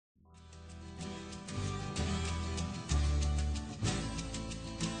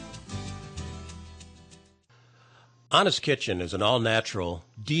Honest Kitchen is an all-natural,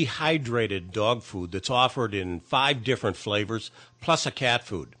 dehydrated dog food that's offered in 5 different flavors, plus a cat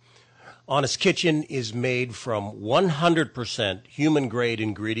food. Honest Kitchen is made from 100% human-grade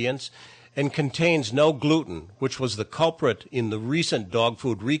ingredients and contains no gluten, which was the culprit in the recent dog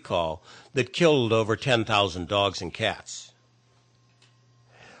food recall that killed over 10,000 dogs and cats.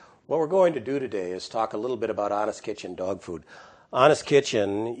 What we're going to do today is talk a little bit about Honest Kitchen dog food. Honest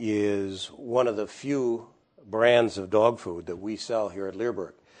Kitchen is one of the few brands of dog food that we sell here at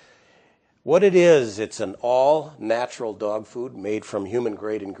Learburg. What it is, it's an all-natural dog food made from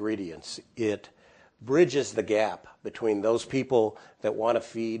human-grade ingredients. It bridges the gap between those people that want to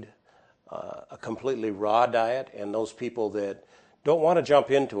feed a completely raw diet and those people that don't want to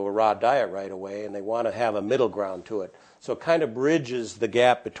jump into a raw diet right away and they want to have a middle ground to it. So it kind of bridges the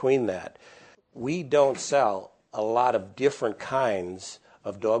gap between that. We don't sell a lot of different kinds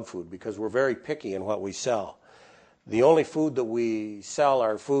of dog food because we're very picky in what we sell. The only food that we sell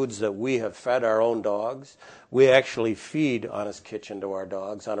are foods that we have fed our own dogs. We actually feed Honest Kitchen to our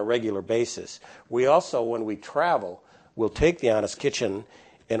dogs on a regular basis. We also, when we travel, will take the Honest Kitchen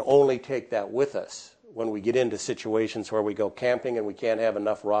and only take that with us. When we get into situations where we go camping and we can't have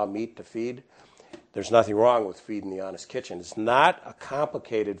enough raw meat to feed, there's nothing wrong with feeding the Honest Kitchen. It's not a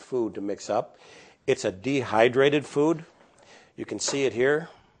complicated food to mix up. It's a dehydrated food. You can see it here.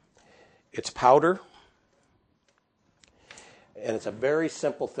 It's powder. And it's a very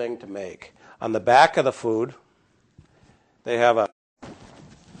simple thing to make. On the back of the food, they have a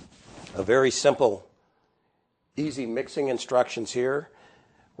very simple, easy mixing instructions here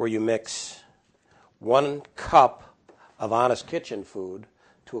where you mix 1 cup of Honest Kitchen food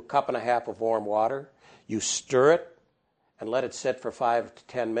to 1.5 cups of warm water. You stir it and let it sit for 5 to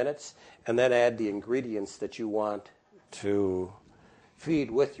 10 minutes and then add the ingredients that you want to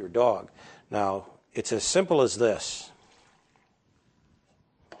feed with your dog. Now, it's as simple as this.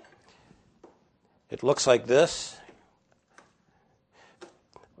 It looks like this.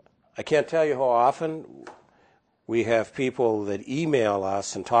 I can't tell you how often we have people that email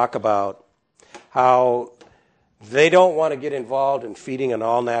us and talk about how they don't want to get involved in feeding an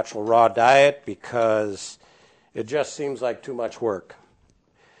all-natural raw diet because it just seems like too much work.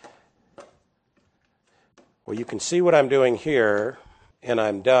 Well, you can see what I'm doing here, and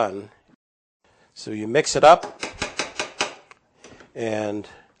I'm done. So you mix it up and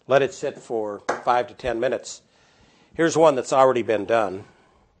let it sit for 5 to 10 minutes. Here's one that's already been done.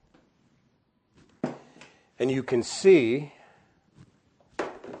 And you can see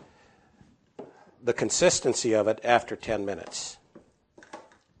the consistency of it after 10 minutes.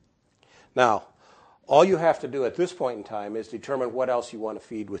 Now, all you have to do at this point in time is determine what else you want to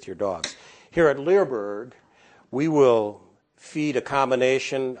feed with your dogs. Here at Learburg, we will feed a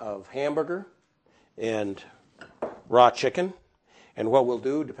combination of hamburger and raw chicken. And what we'll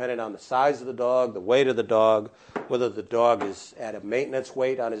do, depending on the size of the dog, the weight of the dog, whether the dog is at a maintenance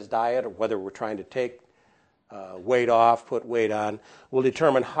weight on his diet or whether we're trying to take weight off, put weight on, will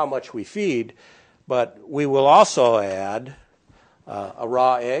determine how much we feed. But we will also add a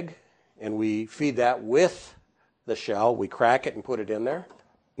raw egg, and we feed that with the shell. We crack it and put it in there.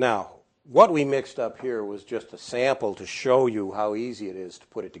 Now, what we mixed up here was just a sample to show you how easy it is to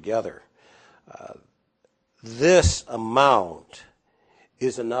put it together. This amount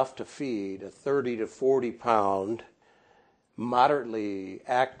is enough to feed a 30 to 40 pound moderately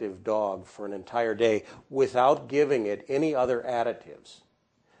active dog for an entire day without giving it any other additives.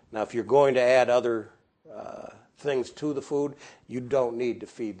 Now, if you're going to add other things to the food, you don't need to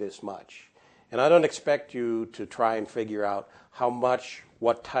feed this much. And I don't expect you to try and figure out how much,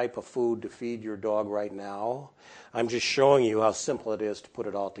 what type of food to feed your dog right now. I'm just showing you how simple it is to put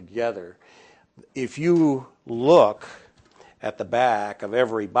it all together. If you look at the back of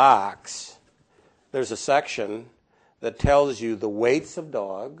every box, there's a section that tells you the weights of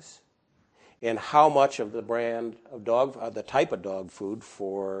dogs and how much of the brand of dog, the type of dog food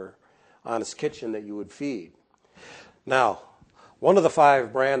for Honest Kitchen that you would feed. Now, one of the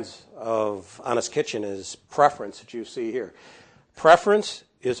 5 brands of Honest Kitchen is Preference that you see here. Preference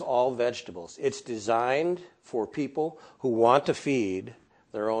is all vegetables. It's designed for people who want to feed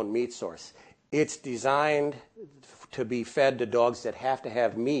their own meat source. It's designed to be fed to dogs that have to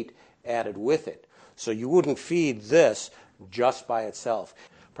have meat added with it. So you wouldn't feed this just by itself.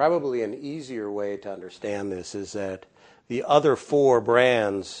 Probably an easier way to understand this is that the other 4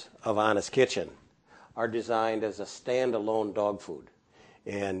 brands of Honest Kitchen are designed as a standalone dog food.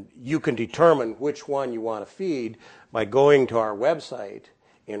 And you can determine which one you want to feed by going to our website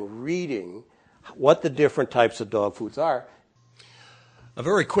and reading what the different types of dog foods are. A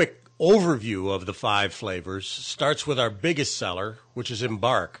very quick overview of the 5 flavors starts with our biggest seller, which is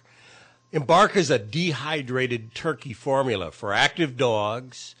Embark. Embark is a dehydrated turkey formula for active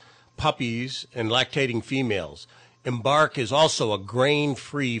dogs, puppies, and lactating females. Embark is also a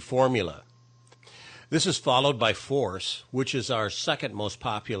grain-free formula. This is followed by Force, which is our second most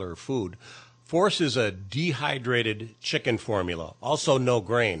popular food. Force is a dehydrated chicken formula, also no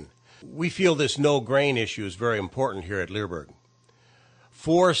grain. We feel this no grain issue is very important here at Learburg.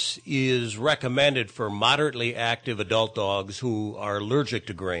 Force is recommended for moderately active adult dogs who are allergic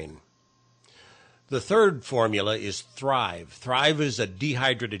to grain. The third formula is Thrive. Thrive is a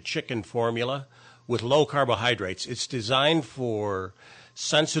dehydrated chicken formula with low carbohydrates. It's designed for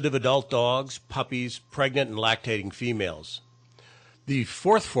sensitive adult dogs, puppies, pregnant and lactating females. The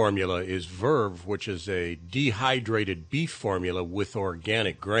fourth formula is Verve, which is a dehydrated beef formula with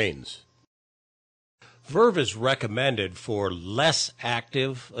organic grains. Verve is recommended for less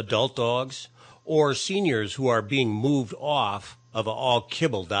active adult dogs or seniors who are being moved off of an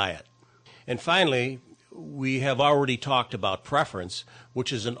all-kibble diet. And finally, we have already talked about Preference,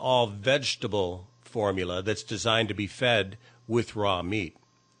 which is an all-vegetable formula that's designed to be fed with raw meat.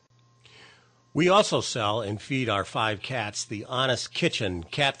 We also sell and feed our 5 cats the Honest Kitchen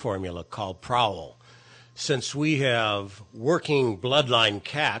cat formula called Prowl. Since we have working bloodline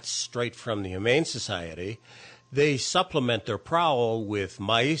cats straight from the Humane Society, they supplement their Prowl with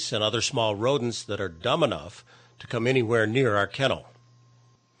mice and other small rodents that are dumb enough to come anywhere near our kennel.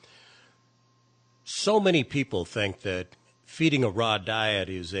 So many people think that feeding a raw diet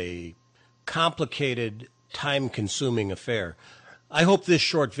is a complicated, time-consuming affair. I hope this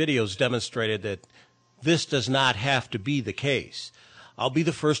short video has demonstrated that this does not have to be the case. I'll be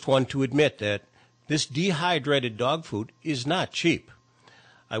the first one to admit that this dehydrated dog food is not cheap.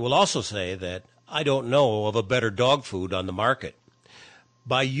 I will also say that I don't know of a better dog food on the market.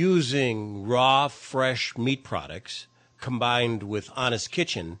 By using raw, fresh meat products combined with Honest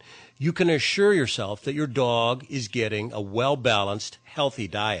Kitchen, you can assure yourself that your dog is getting a well-balanced, healthy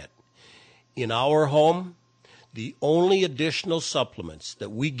diet. In our home, the only additional supplements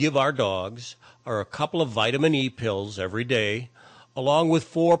that we give our dogs are a couple of vitamin E pills every day, along with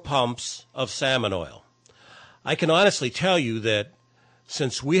 4 pumps of salmon oil. I can honestly tell you that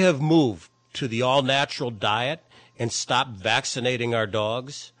since we have moved to the all-natural diet and stopped vaccinating our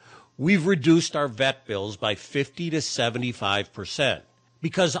dogs, we've reduced our vet bills by 50 to 75%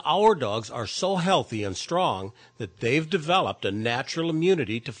 because our dogs are so healthy and strong that they've developed a natural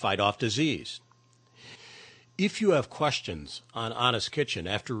immunity to fight off disease. If you have questions on Honest Kitchen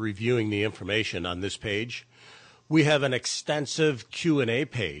after reviewing the information on this page, we have an extensive Q&A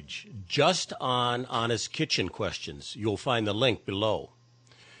page just on Honest Kitchen questions. You'll find the link below.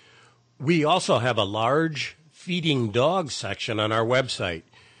 We also have a large feeding dogs section on our website.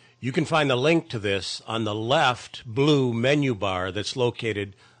 You can find the link to this on the left blue menu bar that's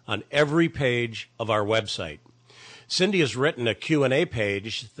located on every page of our website. Cindy has written a Q&A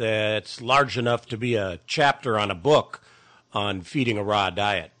page that's large enough to be a chapter on a book on feeding a raw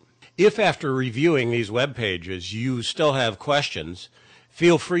diet. If after reviewing these web pages you still have questions,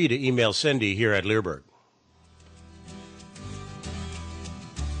 feel free to email Cindy here at Learburg.